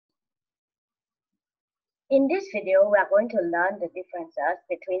In this video, we are going to learn the differences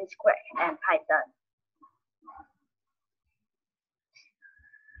between Scratch and Python.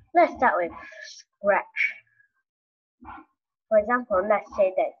 Let's start with Scratch. For example, let's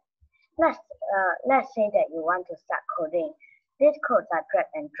say that you want to start coding. These codes are drag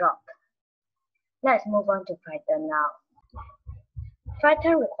and drop. Let's move on to Python now.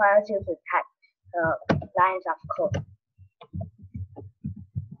 Python requires you to type lines of code.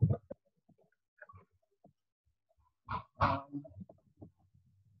 I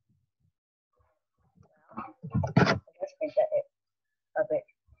just printed it a bit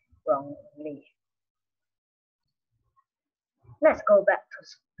wrongly. Let's go back to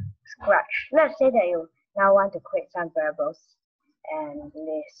Scratch. Let's say that you now want to create some variables and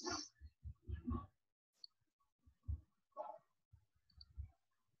lists.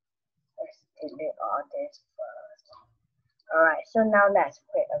 Let's delete all this first. Alright, so now let's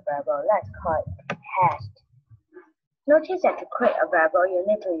create a variable. Let's call it test. Notice that to create a variable, you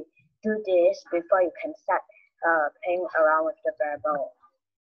need to do this before you can start playing around with the variable.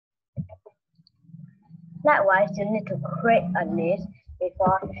 Likewise, you need to create a list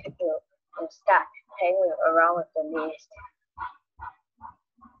before you start playing around with the list.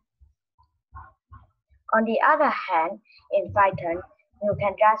 On the other hand, in Python, you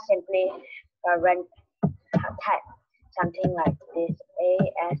can just simply type something like this: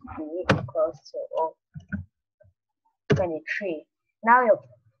 ASB equals to 23. Now you've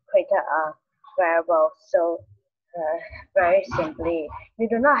created a variable, so very simply, you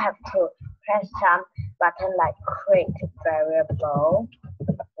do not have to press some button like create variable,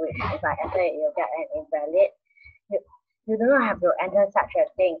 which if I enter it, you'll get an invalid. You do not have to enter such a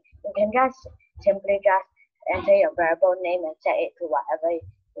thing. You can just simply enter your variable name and set it to whatever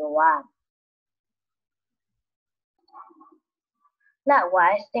you want.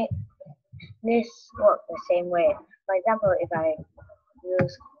 Likewise, this works the same way. For example, if I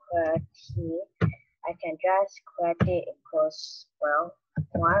use QWERTY, I can just QWERTY equals, well,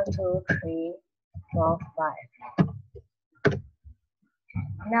 1, 2, 3, 4, 5.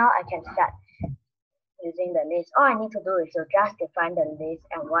 Now I can start using the list. All I need to do is to just define the list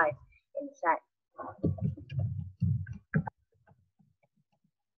and what is inside.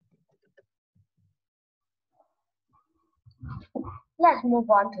 Let's move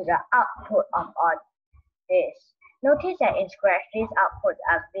on to the output of all this. Notice that in Scratch, these outputs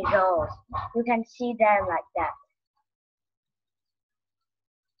are visuals. You can see them like that.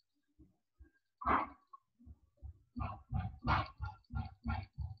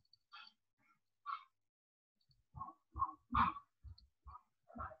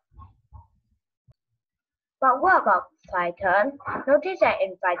 But what about Python? Notice that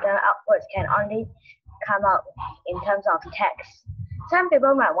in Python, outputs can only come out in terms of text. Some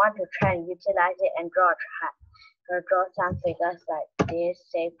people might want to try and utilize it and draw some figures like this,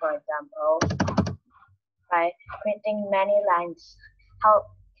 say for example, by printing many lines.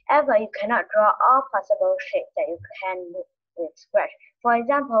 However, you cannot draw all possible shapes that you can with Scratch. For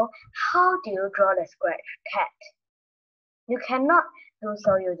example, how do you draw the Scratch cat? You cannot do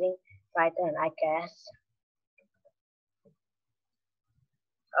so using Python, I guess.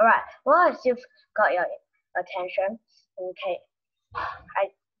 Alright, well, you've got your attention. Okay, I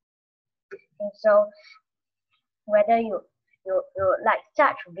think so. Whether you like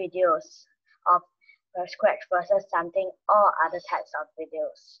such videos of Scratch versus something or other types of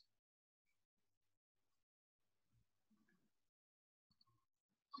videos.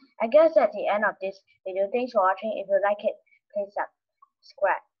 I guess at the end of this video, thanks for watching. If you like it, please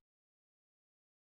subscribe.